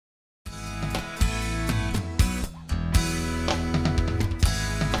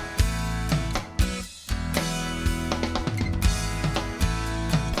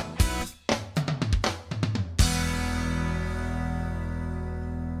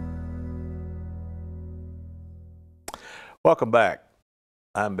Welcome back.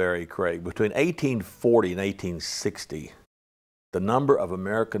 I'm Barry Craig. Between 1840 and 1860, the number of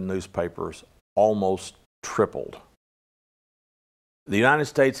American newspapers almost tripled. The United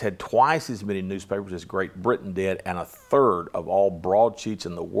States had twice as many newspapers as Great Britain did, and a third of all broadsheets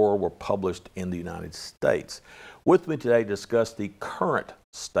in the world were published in the United States. With me today to discuss the current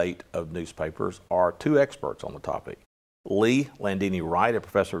state of newspapers are two experts on the topic. Leigh Landini Wright, a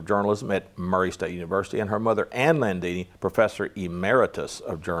professor of journalism at Murray State University, and her mother, Ann Landini, professor emeritus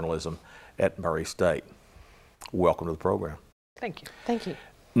of journalism at Murray State. Welcome to the program. Thank you. Thank you.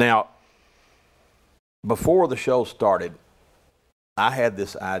 Now, before the show started, I had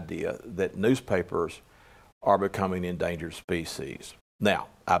this idea that newspapers are becoming endangered species. Now,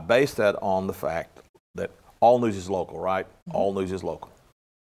 I base that on the fact that all news is local, right? Mm-hmm. All news is local.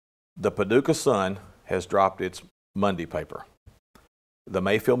 The Paducah Sun has dropped its Monday paper. The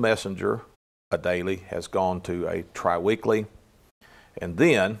Mayfield Messenger, a daily, has gone to a tri-weekly. And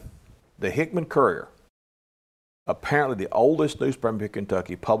then the Hickman Courier, apparently the oldest newspaper in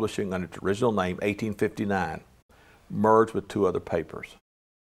Kentucky, publishing under its original name, 1859, merged with two other papers.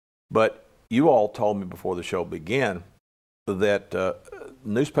 But you all told me before the show began that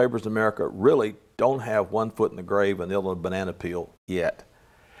newspapers in America really don't have one foot in the grave and the other in a banana peel yet.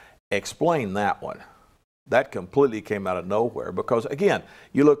 Explain that one. That completely came out of nowhere because, again,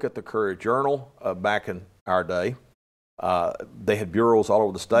 you look at the Courier-Journal back in our day, they had bureaus all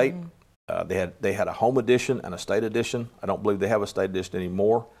over the state. Mm-hmm. They had a home edition and a state edition. I don't believe they have a state edition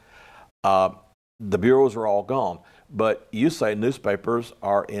anymore. The bureaus are all gone. But you say newspapers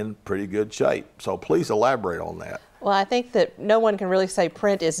are in pretty good shape. So please elaborate on that. Well, I think that no one can really say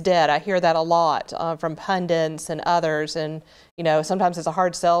print is dead. I hear that a lot from pundits and others. And, you know, sometimes it's a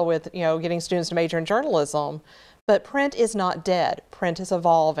hard sell with, you know, getting students to major in journalism. But print is not dead. Print is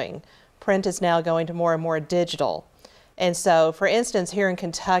evolving. Print is now going to more and more digital. And so, for instance, here in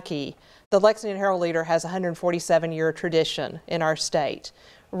Kentucky, the Lexington Herald-Leader has a 147-year tradition in our state.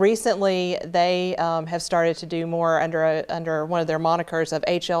 Recently, they have started to do more under one of their monikers of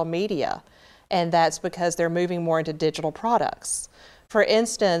HL Media, and that's because they're moving more into digital products. For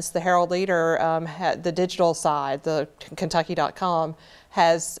instance, the Herald-Leader, the digital side, the Kentucky.com,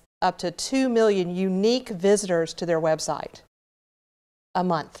 has up to 2 million unique visitors to their website a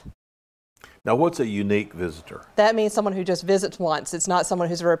month. Now, what's a unique visitor? That means someone who just visits once. It's not someone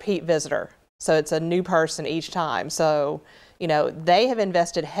who's a repeat visitor. So it's a new person each time. So, you know, they have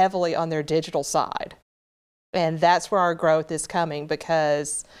invested heavily on their digital side. And that's where our growth is coming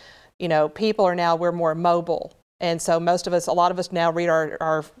because, you know, people are now, we're more mobile. And so most of us, a lot of us now read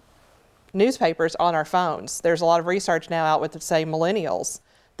our newspapers on our phones. There's a lot of research now out with, say, millennials,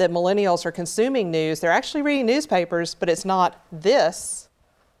 that millennials are consuming news. They're actually reading newspapers, but it's not this,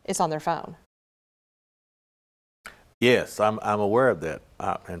 it's on their phone. Yes, I'm aware of that.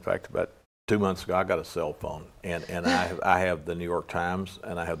 In fact, about 2 months ago, I got a cell phone, and I have the New York Times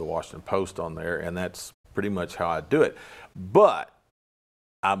and I have the Washington Post on there, and that's pretty much how I do it. But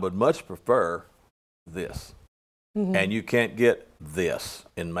I would much prefer this. Mm-hmm. And you can't get this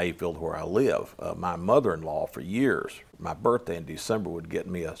in Mayfield where I live. My mother-in-law for years, my birthday in December, would get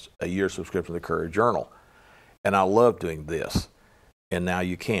me a year subscription to the Courier-Journal. And I love doing this. And now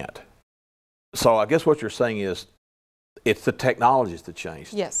you can't. So I guess what you're saying is it's the technologies that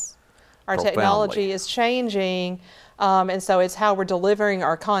changed. Yes. Our technology is changing, and so it's how we're delivering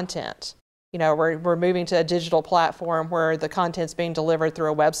our content. You know, we're moving to a digital platform where the content's being delivered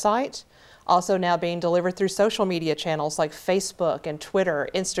through a website, also now being delivered through social media channels like Facebook and Twitter,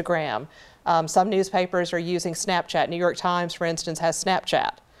 Instagram. Some newspapers are using Snapchat. New York Times, for instance, has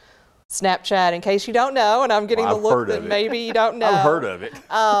Snapchat. Snapchat, in case you don't know, and I'm getting the look that maybe you don't know. I've heard of it.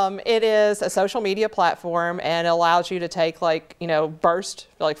 It is a social media platform, and it allows you to take, like, you know, burst,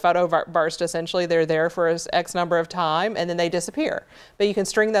 like photo burst, essentially. They're there for X number of time, and then they disappear. But you can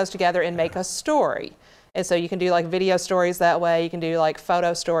string those together and make a story. And so you can do like video stories that way. You can do like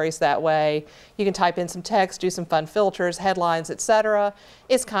photo stories that way. You can type in some text, do some fun filters, headlines, etc.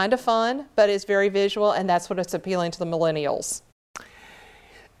 It's kind of fun, but it's very visual, and that's what it's appealing to the millennials.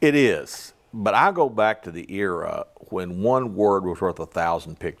 It is, but I go back to the era when one word was worth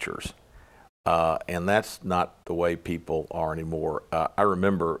 1,000 pictures, and that's not the way people are anymore. I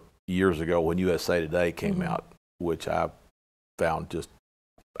remember years ago when USA Today came out, which I found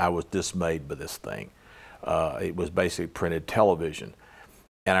I was dismayed by this thing. It was basically printed television,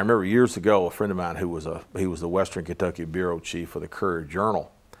 and I remember years ago a friend of mine he was the Western Kentucky bureau chief for the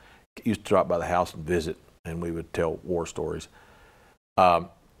Courier-Journal used to drop by the house and visit, and we would tell war stories.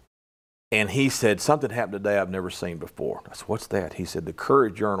 And he said, something happened today I've never seen before. I said, what's that? He said, the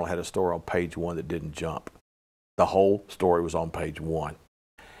Courier-Journal had a story on page 1 that didn't jump. The whole story was on page 1.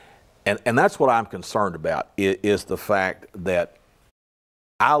 And that's what I'm concerned about, is the fact that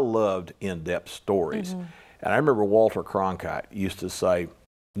I loved in-depth stories. And I remember Walter Cronkite used to say,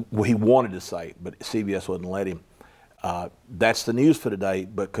 well, he wanted to say, but CBS wouldn't let him, that's the news for today,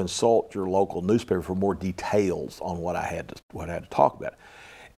 but consult your local newspaper for more details on what I had to talk about.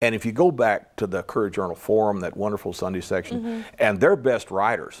 And if you go back to the Courier Journal Forum, that wonderful Sunday section, and their best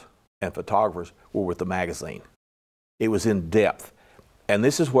writers and photographers were with the magazine. It was in depth. And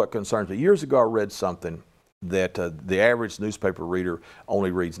this is what concerns me. Years ago, I read something that the average newspaper reader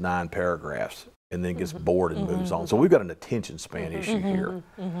only reads 9 paragraphs and then gets bored and moves on. So we've got an attention span issue here.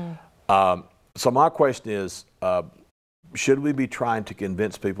 So my question is, should we be trying to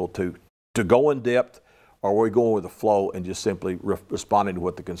convince people to go in depth, or are we going with the flow and just simply responding to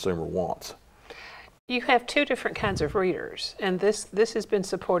what the consumer wants? You have 2 different kinds of readers, and this has been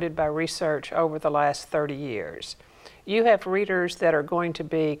supported by research over the last 30 years. You have readers that are going to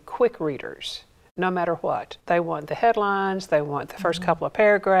be quick readers, no matter what. They want the headlines, they want the first couple of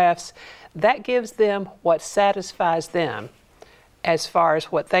paragraphs. That gives them what satisfies them as far as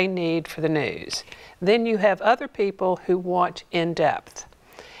what they need for the news. Then you have other people who want in-depth.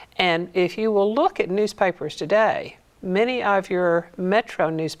 And if you will look at newspapers today, many of your metro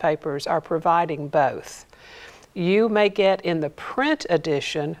newspapers are providing both. You may get in the print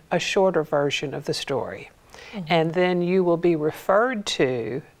edition a shorter version of the story. And then you will be referred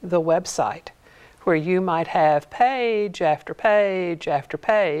to the website where you might have page after page after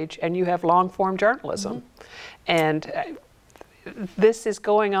page, and you have long-form journalism. And this is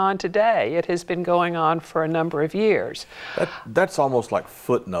going on today. It has been going on for a number of years. That's almost like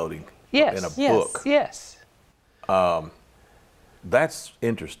footnoting in a book. Yes. That's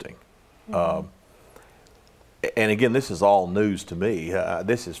interesting. And again, this is all news to me.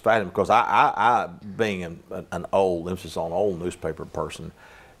 This is fascinating because I being an old, emphasis on old newspaper person,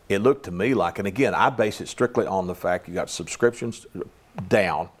 it looked to me like, and again, I base it strictly on the fact you got subscriptions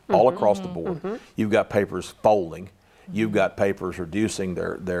down all across the board. You've got papers folding. You've got papers reducing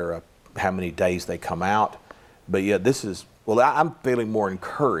their how many days they come out. But yeah, this is, well, I'm feeling more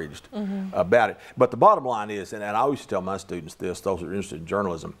encouraged about it. But the bottom line is, and I always tell my students this, those who are interested in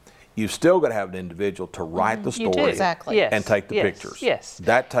journalism, you've still got to have an individual to write the story and take the pictures.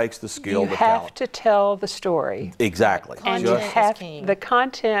 That takes the skill, the talent. You have to tell the story. Exactly. And you have, the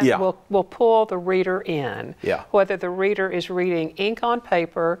content will pull the reader in. Whether the reader is reading ink on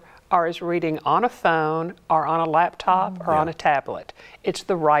paper or is reading on a phone or on a laptop or on a tablet. It's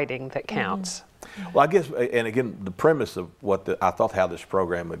the writing that counts. Well, I guess, and again, the premise of what I thought how this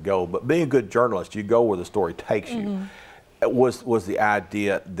program would go, but being a good journalist, you go where the story takes you. Was the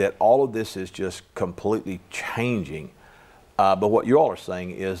idea that all of this is just completely changing. But what you all are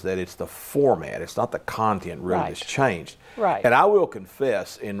saying is that it's the format, it's not the content really that's changed. And I will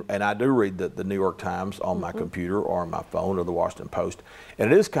confess, and I do read the New York Times on my computer or on my phone or the Washington Post,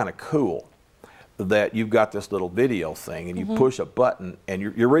 and it is kind of cool that you've got this little video thing and you push a button and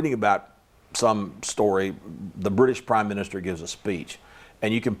you're reading about some story, the British Prime Minister gives a speech.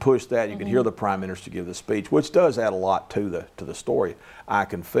 And you can push that, you can hear the Prime Minister give the speech, which does add a lot to the story, I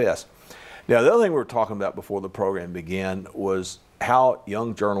confess. Now, the other thing we were talking about before the program began was how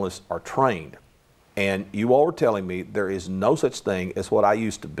young journalists are trained. And you all were telling me there is no such thing as what I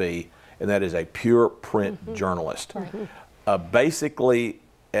used to be, and that is a pure print journalist. Basically,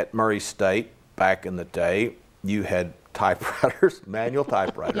 at Murray State, back in the day, you had typewriters, manual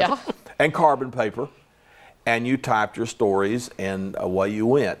typewriters, and carbon paper. And you typed your stories and away you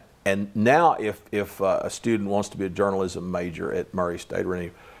went. And now if a student wants to be a journalism major at Murray State or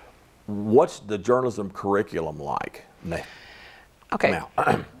any, what's the journalism curriculum like? Okay.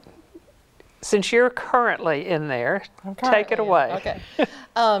 Now. Since you're currently in there, take it away. Okay.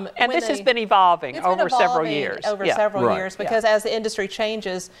 And this has been evolving over several years. Because as the industry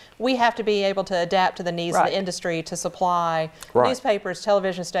changes, we have to be able to adapt to the needs of the industry to supply newspapers,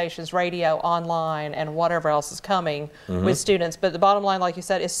 television stations, radio, online, and whatever else is coming with students. But the bottom line, like you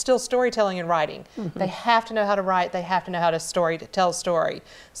said, is still storytelling and writing. They have to know how to write. They have to know how to tell a story.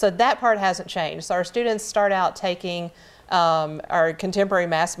 So that part hasn't changed. So our students start out taking our contemporary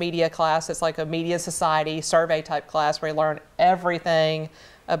mass media class. It's like a media society survey type class where you learn everything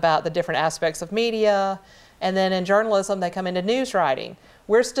about the different aspects of media. And then in journalism, they come into news writing.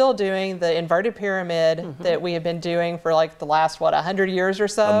 We're still doing the inverted pyramid that we have been doing for like the last, 100 years or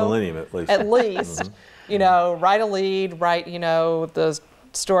so? A millennium at least. At least. You know, write a lead, write, you know, the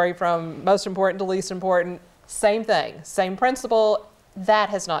story from most important to least important. Same thing, same principle. That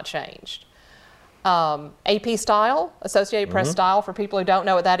has not changed. AP style, Associated Press style, for people who don't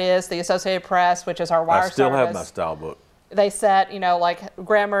know what that is, the Associated Press, which is our wire service. I still have my style book. They set, like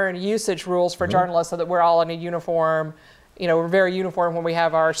grammar and usage rules for journalists so that we're all in a uniform. We're very uniform when we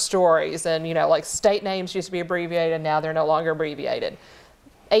have our stories, and like state names used to be abbreviated, now they're no longer abbreviated.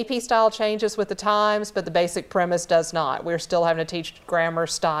 AP style changes with the times, but the basic premise does not. We're still having to teach grammar,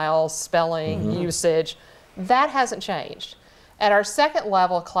 style, spelling, usage. That hasn't changed. At our second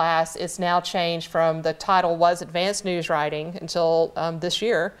level class, it's now changed from, the title was advanced news writing until this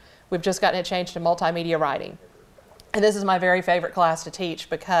year. We've just gotten it changed to multimedia writing. And this is my very favorite class to teach,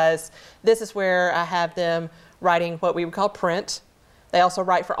 because this is where I have them writing what we would call print. They also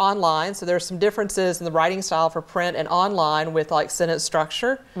write for online, so there's some differences in the writing style for print and online with like sentence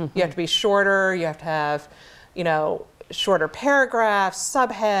structure. You have to be shorter, you have to have, shorter paragraphs,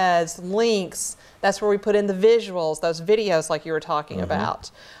 subheads, links. That's where we put in the visuals, those videos like you were talking about.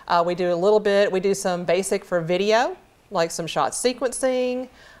 We do some basic for video, like some shot sequencing,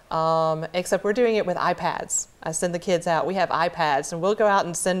 except we're doing it with iPads. I send the kids out, we have iPads, and we'll go out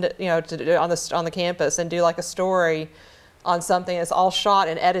and send it, on the campus and do like a story on something that's all shot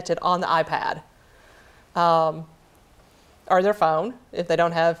and edited on the iPad. Or their phone, if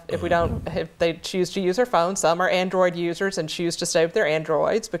they choose to use their phone. Some are Android users and choose to stay with their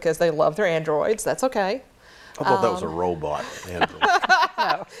Androids because they love their Androids. That's okay. I thought that was a robot.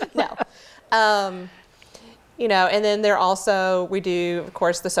 No. And then we do, of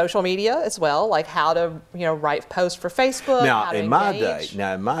course, the social media as well, like how to, write posts for Facebook. Now, in my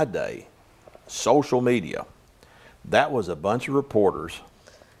day, social media, that was a bunch of reporters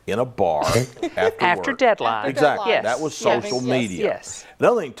in a bar after deadline. Exactly. Yes. That was social media. Yes.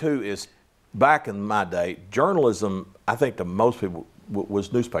 Another thing, too, is back in my day, journalism, I think to most people,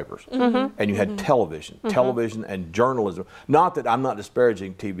 was newspapers. And you had television. Television and journalism. Not that I'm not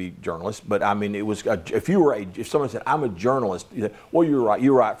disparaging TV journalists, but I mean, it was, if someone said, I'm a journalist, well, you're right.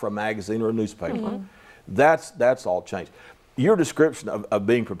 You write for a magazine or a newspaper. That's all changed. Your description of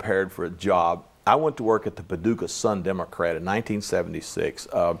being prepared for a job, I went to work at the Paducah Sun-Democrat in 1976,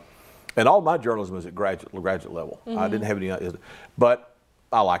 and all my journalism was at graduate level. I didn't have any, but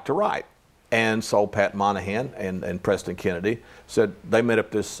I like to write. And so Pat Monahan and Preston Kennedy said, they made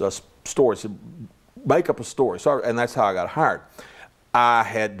up this story, said, make up a story. So, and that's how I got hired. I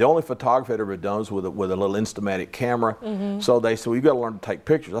had, the only photography I'd ever done was with a little Instamatic camera. So they said, well, you got to learn to take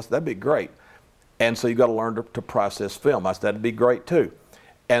pictures. I said, that'd be great. And so you got to learn to process film. I said, that'd be great too.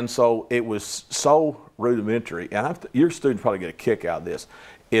 And so it was so rudimentary, and your students probably get a kick out of this,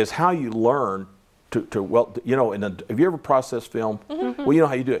 is how you learn if you ever process film, well, you know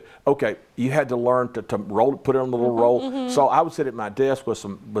how you do it. Okay, you had to learn to roll it, put it on the little roll. So I would sit at my desk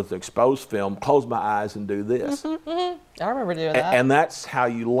with exposed film, close my eyes, and do this. I remember doing that. And that's how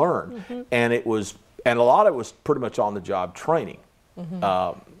you learn. And a lot of it was pretty much on the job training.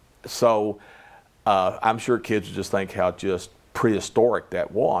 So I'm sure kids would just think how just prehistoric that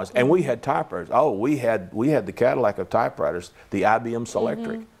was. And we had typewriters. Oh, we had the Cadillac of typewriters, the IBM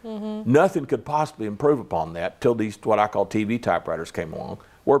Selectric. Nothing could possibly improve upon that till these, what I call TV typewriters, came along,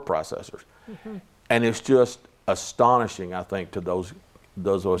 word processors. And it's just astonishing, I think, to those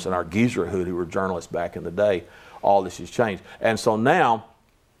of us in our geezerhood who were journalists back in the day, all this has changed. And so now,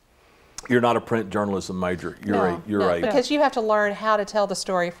 you're not a print journalism major. Because you have to learn how to tell the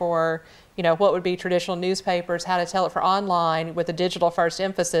story for, what would be traditional newspapers, how to tell it for online with a digital first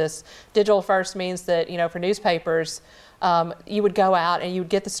emphasis. Digital first means that, for newspapers, you would go out and you would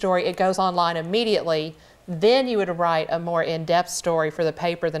get the story, it goes online immediately, then you would write a more in-depth story for the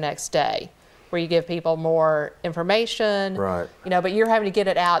paper the next day, where you give people more information. Right. But you're having to get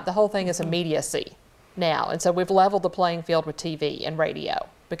it out. The whole thing is immediacy now. And so we've leveled the playing field with TV and radio,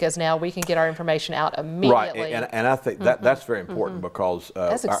 because now we can get our information out immediately. Right, and I think that's very important because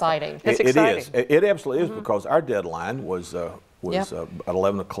that's exciting. It absolutely is, because our deadline was at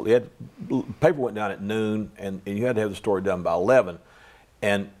 11 o'clock. Paper went down at noon, and you had to have the story done by 11.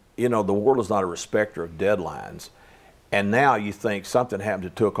 And the world is not a respecter of deadlines. And now you think something happened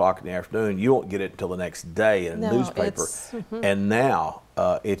at 2 o'clock in the afternoon, you won't get it until the next day in a newspaper. And now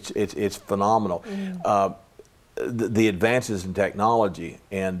it's phenomenal. The advances in technology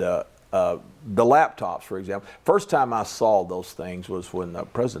and the laptops, for example. First time I saw those things was when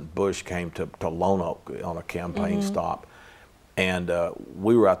President Bush came to Lone Oak on a campaign stop. And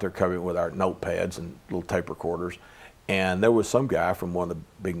we were out there covering it with our notepads and little tape recorders. And there was some guy from one of the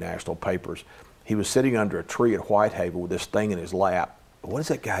big national papers. He was sitting under a tree at Whitehaven with this thing in his lap. What is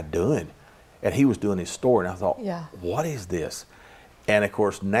that guy doing? And he was doing his story. And I thought, what is this? And of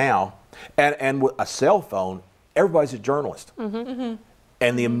course now, and with a cell phone, everybody's a journalist.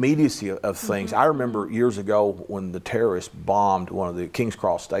 And the immediacy of things. I remember years ago when the terrorists bombed one of the King's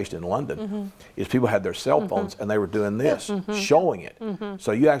Cross station in London, is people had their cell phones and they were doing this, showing it.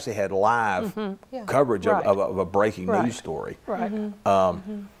 So you actually had live coverage of a breaking news story.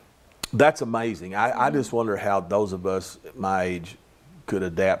 That's amazing. I just wonder how those of us my age could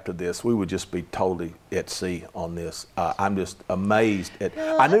adapt to this. We would just be totally at sea on this. I'm just amazed at.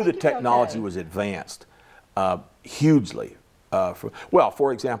 I knew the technology was advanced hugely.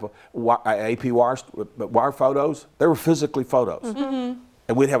 For example, AP wire photos, they were physically photos.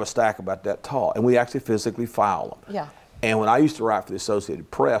 And we'd have a stack about that tall, and we actually physically file them. Yeah. And when I used to write for the Associated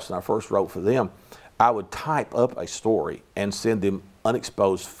Press, and I first wrote for them, I would type up a story and send them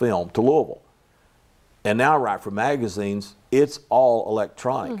unexposed film to Louisville. And now I write for magazines, it's all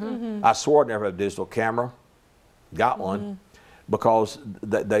electronic. I swore I'd never have a digital camera, got one, because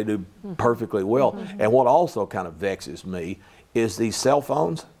they do perfectly well. And what also kind of vexes me is these cell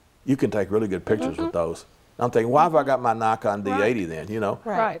phones, you can take really good pictures with those. I'm thinking, why have I got my Nikon D80 then, you know?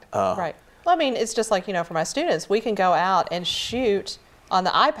 Right. Well, I mean, it's just like, you know, for my students, we can go out and shoot on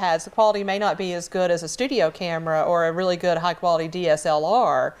the iPads. The quality may not be as good as a studio camera or a really good high quality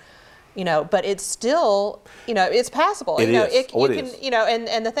DSLR, you know, but it's still, you know, it's passable. It is. You can, you know,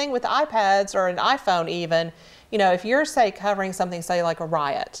 and the thing with the iPads or an iPhone even, you know, if you're, say, covering something, say, like a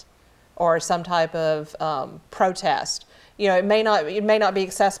riot or some type of protest, you know, it may not be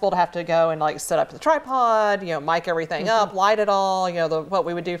accessible to have to go and like set up the tripod, you know, mic everything up, light it all, you know, what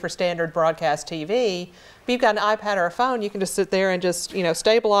we would do for standard broadcast TV. If you've got an iPad or a phone, you can just sit there and just, you know,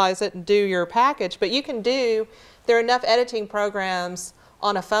 stabilize it and do your package. But you can do, there are enough editing programs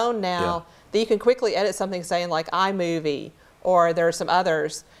on a phone now that you can quickly edit something, saying like iMovie, or there are some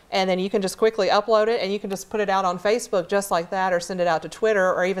others, and then you can just quickly upload it and you can just put it out on Facebook just like that, or send it out to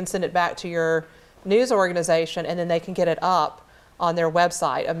Twitter, or even send it back to your news organization, and then they can get it up on their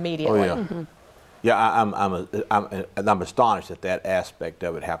website immediately. Oh, yeah. I'm astonished at that aspect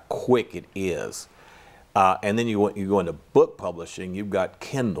of it, how quick it is. And then you go into book publishing, you've got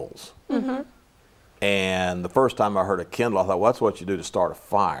Kindles. And the first time I heard of Kindle, I thought, well, that's what you do to start a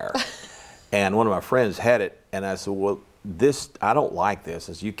fire. And one of my friends had it, and I said, well, I don't like this.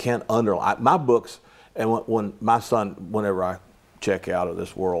 As you can't underline my books. And when my son, whenever I check out of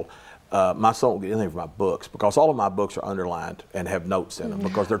this world, my son won't get anything from my books, because all of my books are underlined and have notes in them,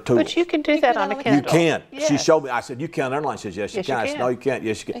 because they're tools. But you can do that on a Kindle. You can. Yes. She showed me. I said, you can't underline. She says, yes, you can. I said, no, you can't.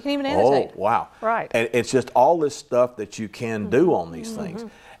 Yes, you can. You can even annotate. Oh, wow. Right. And it's just all this stuff that you can do on these things.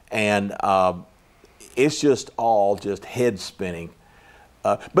 And it's just all just head spinning.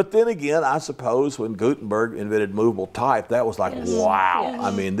 But then again, I suppose when Gutenberg invented movable type, that was like, wow.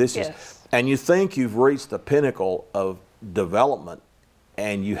 I mean, this is, and you think you've reached the pinnacle of development,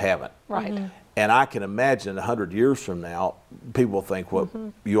 and you haven't. Right. And I can imagine 100 years from now, people think what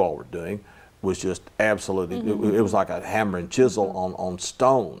you all were doing was just absolutely, it was like a hammer and chisel on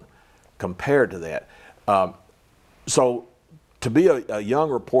stone compared to that. So to be a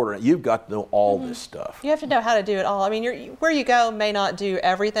young reporter, you've got to know all this stuff. You have to know how to do it all. I mean, where you go may not do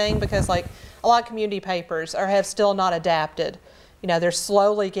everything, because like a lot of community papers have still not adapted. You know, they're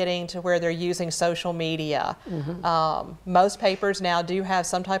slowly getting to where they're using social media. Most papers now do have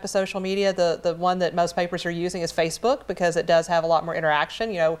some type of social media. The one that most papers are using is Facebook, because it does have a lot more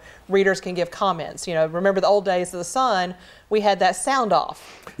interaction. You know, readers can give comments. You know, remember the old days of the Sun, we had that sound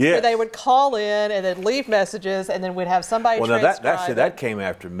off. Where they would call in and then leave messages, and then we'd have somebody transcribe it. That came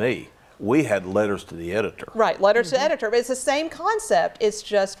after me. We had letters to the editor. Right, letters to the editor. But it's the same concept. It's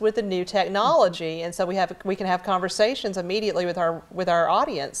just with the new technology, and so we can have conversations immediately with our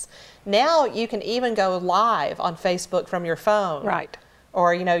audience. Now you can even go live on Facebook from your phone. Right.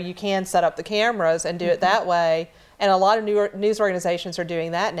 Or you know, you can set up the cameras and do it that way. And a lot of news organizations are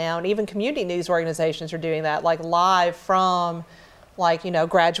doing that now, and even community news organizations are doing that, like live from, like, you know,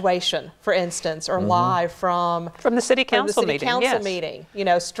 graduation, for instance, or live from the city council meeting. You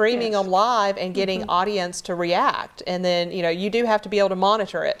know, streaming them live and getting audience to react. And then, you know, you do have to be able to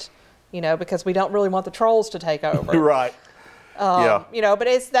monitor it, you know, because we don't really want the trolls to take over. Right. You know, but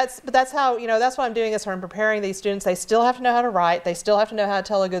that's how, you know, that's what I'm doing is I'm preparing these students. They still have to know how to write. They still have to know how to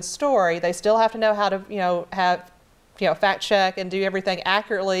tell a good story. They still have to know how to, you know, fact check and do everything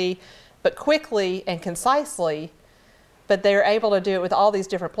accurately, but quickly and concisely. But they're able to do it with all these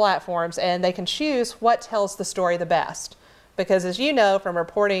different platforms, and they can choose what tells the story the best. Because as you know from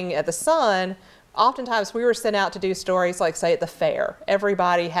reporting at the Sun, oftentimes we were sent out to do stories like, say, at the fair.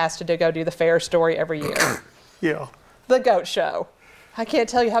 Everybody has to go do the fair story every year. The goat show. I can't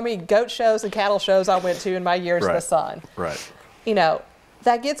tell you how many goat shows and cattle shows I went to in my years in the Sun. Right. You know,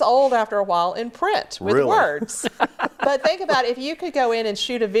 that gets old after a while in print with Really? words. But think about if you could go in and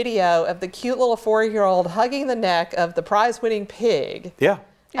shoot a video of the cute little 4-year-old hugging the neck of the prize-winning pig. Yeah.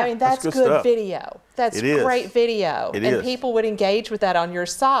 I mean, that's good stuff. video. That's It is. great video. It and is. people would engage with that on your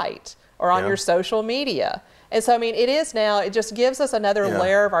site or on your social media. And so, I mean, it is now, it just gives us another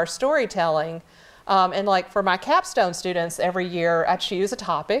layer of our storytelling. And like for my capstone students, every year I choose a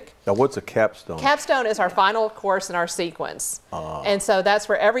topic. Now, what's a capstone? Capstone is our final course in our sequence. And so that's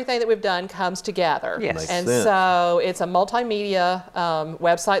where everything that we've done comes together. Yes. Makes And sense. so it's a multimedia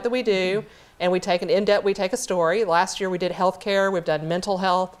website that we do, and we take we take a story. Last year we did healthcare, we've done mental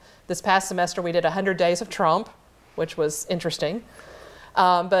health. This past semester we did 100 Days of Trump, which was interesting.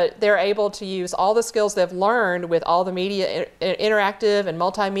 But they're able to use all the skills they've learned with all the media, interactive and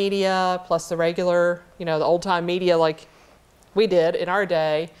multimedia, plus the regular, you know, the old-time media like we did in our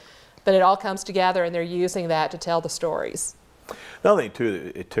day. But it all comes together, and they're using that to tell the stories. Another thing, too,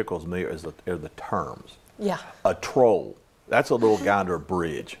 that it tickles me are the terms. Yeah. A troll. That's a little guy under a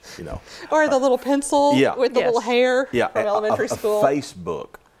bridge, you know. Or the little pencil with the Yes. little hair Yeah, from elementary school.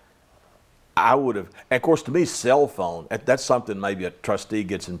 Facebook. I would have, and of course, to me, cell phone, that's something maybe a trustee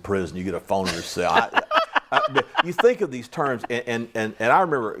gets in prison, you get a phone in your cell. You think of these terms, and I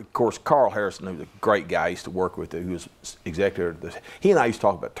remember, of course, Carl Harrison, who was a great guy I used to work with, who was executive of this. He and I used to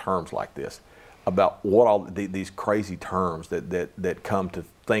talk about terms like this, about what all these crazy terms that come to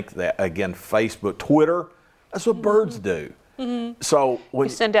think that, again, Facebook, Twitter, that's what birds do. So when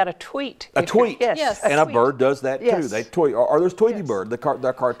You send out a tweet. a tweet, Yes. and a bird does that too. Yes. They tweet, or there's Tweety Bird, the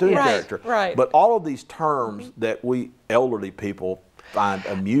cartoon Right, character. right. But all of these terms that we elderly people find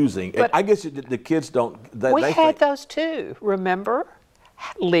amusing, and But I guess the kids don't. We they had think, those too, remember?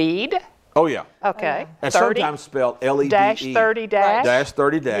 Lead, oh yeah, okay. and 30 sometimes spelled LEDE. dash 30 dash. Dash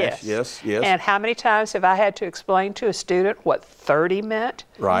 30 dash. Yes. And how many times have I had to explain to a student what 30 meant?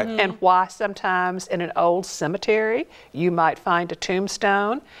 Right. And why sometimes in an old cemetery you might find a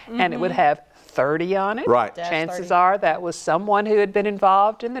tombstone and it would have 30 on it. Right. Dash Chances 30. are that was someone who had been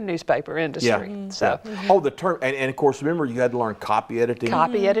involved in the newspaper industry. Yeah. So Oh, the term, and of course, remember you had to learn copy editing.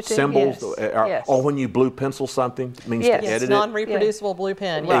 copy editing, Symbols, yes. or when you blue pencil something, it means Yes. to Yes, edit it. Non-reproducible blue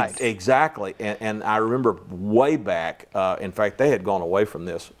pen. Right. Yes. Exactly, and I remember way back. In fact, they had gone away from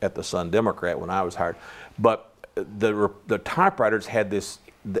this at the Sun Democrat when I was hired, but the typewriters had this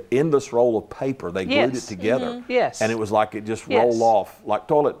endless roll of paper. They glued it Yes. together, Yes. and it was like it just Yes. rolled off like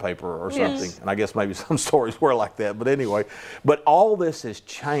toilet paper or something. Yes. And I guess maybe some stories were like that. But anyway, but all this has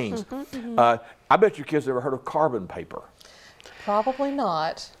changed. I bet your kids ever heard of carbon paper. Probably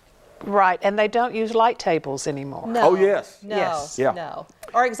not. right, and they don't use light tables anymore. No. Oh, yes. No. Yes. Yeah. No.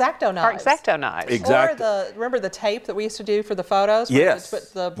 Or X-Acto Or knives. X-Acto knives. Exactly. Or remember the tape that we used to do for the photos? Where Yes. you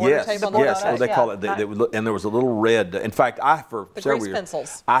put the border yes. tape on the yes. photos? What they call it. They would look, and there was a little red. In fact, for The several grease years,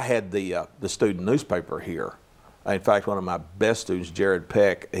 pencils. I had the student newspaper here. In fact, one of my best students, Jared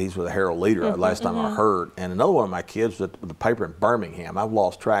Peck, he's with the Herald Leader. Last time I heard, and another one of my kids was with the paper in Birmingham. I've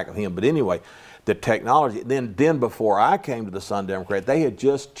lost track of him, but anyway, the technology. Then before I came to the Sun Democrat, they had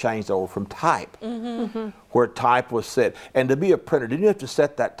just changed over from type, where type was set. And to be a printer, didn't you have to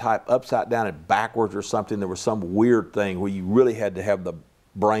set that type upside down and backwards or something? There was some weird thing where you really had to have the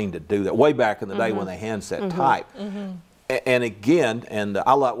brain to do that. Way back in the day when they hand set type. And again,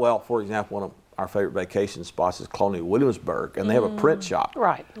 I like, well, for example, one of our favorite vacation spots is Colonial Williamsburg, and they have a print shop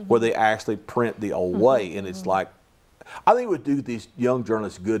Right. where they actually print the old way, and it's like, I think it would do these young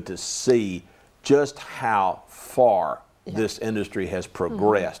journalists good to see just how far this industry has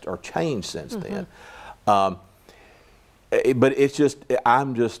progressed or changed since then. But it's just,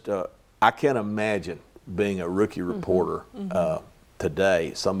 I can't imagine being a rookie reporter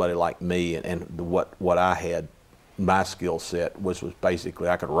today, somebody like me, and what I had, my skill set, which was basically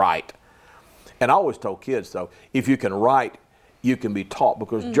I could write. And I always told kids, though, if you can write, you can be taught,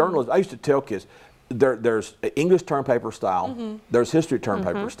 because journalism, I used to tell kids, there's English term paper style, there's history term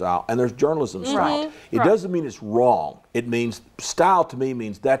paper style, and there's journalism style. It doesn't mean it's wrong. It means, style to me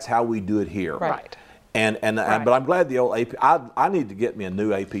means that's how we do it here. Right. But I'm glad the old AP, I need to get me a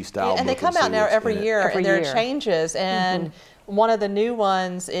new AP style And they book come see out now what's every in it. year, Every and there are year. changes. And one of the new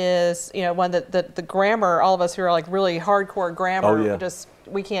ones is, one that the grammar, all of us who are like really hardcore grammar, Oh, yeah.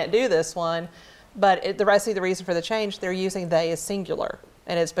 we can't do this one. But the rest of the reason for the change, they're using they as singular,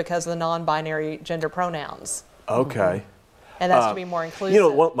 and it's because of the non-binary gender pronouns. Okay. And that's to be more inclusive. You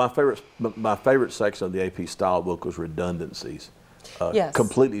know, my favorite section of the AP style book was redundancies. Yes.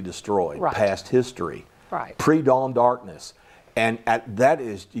 Completely destroyed. Right. Past history. Right. Pre-dawn darkness. And that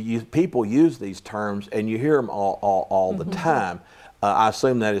is, people use these terms, and you hear them all the time. I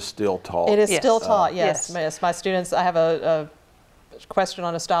assume that is still taught. It is Yes. still taught, Yes. yes. My students, I have a question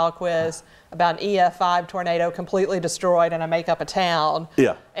on a style quiz about an EF5 tornado completely destroyed, and I make up a town.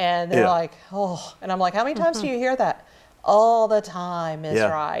 Yeah. And they're like, oh, and I'm like, how many times do you hear that? All the time, Ms.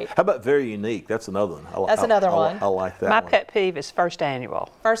 Wright. How about very unique? That's another one. That's another one. I like that My one. pet peeve is first annual.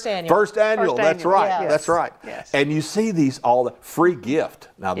 First annual. First annual, First that's annual, right. yes. That's right. Yes. And you see these all the free gift.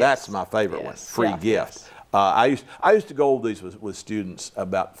 Now that's my favorite one. Yes. Free Yeah. gift. I used to go over these with students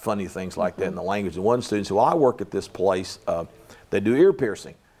about funny things like that in the language. And one student said, "Well, I work at this place. They do ear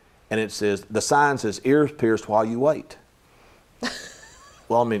piercing, and it says the sign says ears pierced while you wait."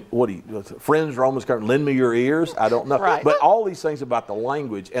 Well, I mean, what do you, friends, Romans, lend me your ears? I don't know. Right. But all these things about the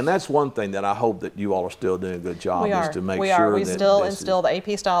language, and that's one thing that I hope that you all are still doing a good job We is are. to make we sure are. We that still this instill the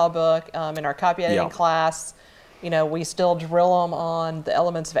AP style book in our copy editing class. You know, we still drill them on the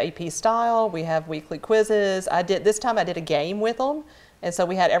elements of AP style. We have weekly quizzes. This time I did a game with them. And so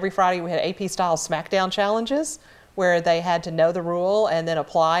every Friday we had AP style smackdown challenges where they had to know the rule and then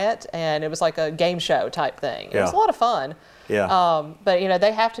apply it. And it was like a game show type thing. It was a lot of fun. Yeah. But, you know,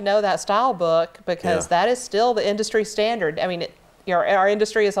 they have to know that style book because that is still the industry standard. I mean, our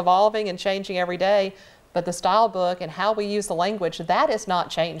industry is evolving and changing every day, but the style book and how we use the language, that is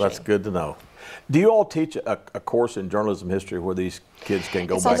not changing. That's good to know. Do you all teach a course in journalism history where these kids can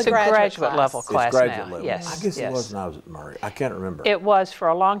go It's back? on the It's a graduate level class it's graduate now. level. Yes. I guess yes. it was when I was at Murray. I can't remember. It was for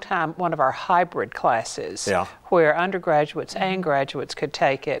a long time one of our hybrid classes where undergraduates and graduates could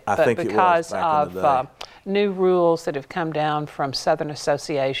take it. I but think it was because back in the of new rules that have come down from Southern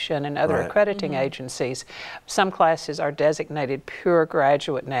Association and other accrediting agencies, some classes are designated pure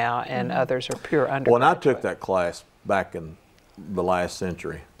graduate now and others are pure undergraduate. When I took that class back in the last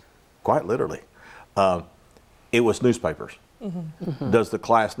century, quite literally, it was newspapers. Does the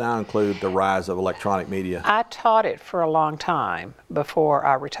class now include the rise of electronic media? I taught it for a long time before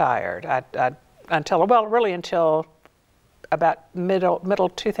I retired. Until about middle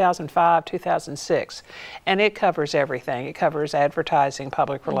 2005, 2006. And it covers everything. It covers advertising,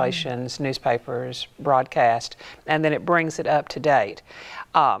 public relations, newspapers, broadcast, and then it brings it up to date.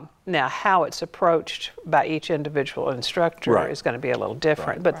 Now, how it's approached by each individual instructor is going to be a little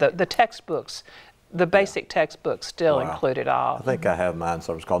different, but the textbooks, the basic textbooks still include it all. I think I have mine,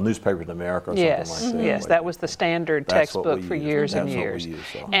 so it's called Newspapers in America or something like that. Yes, that was the standard textbook for years and years.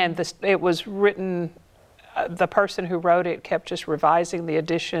 And it was written, the person who wrote it kept just revising the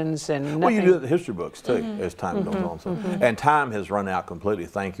additions and nothing. Well, you do the history books too as time goes on. So. And time has run out completely.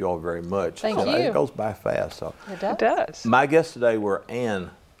 Thank you all very much. Thank you. It goes by fast. So. It does. My guests today were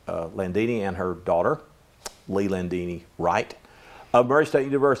Ann Landini and her daughter, Leigh Landini Wright, of Murray State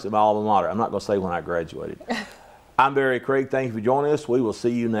University, my alma mater. I'm not going to say when I graduated. I'm Barry Craig. Thank you for joining us. We will see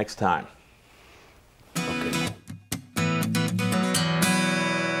you next time.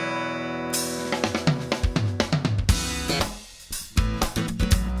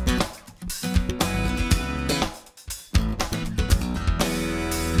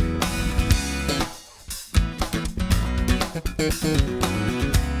 Okay.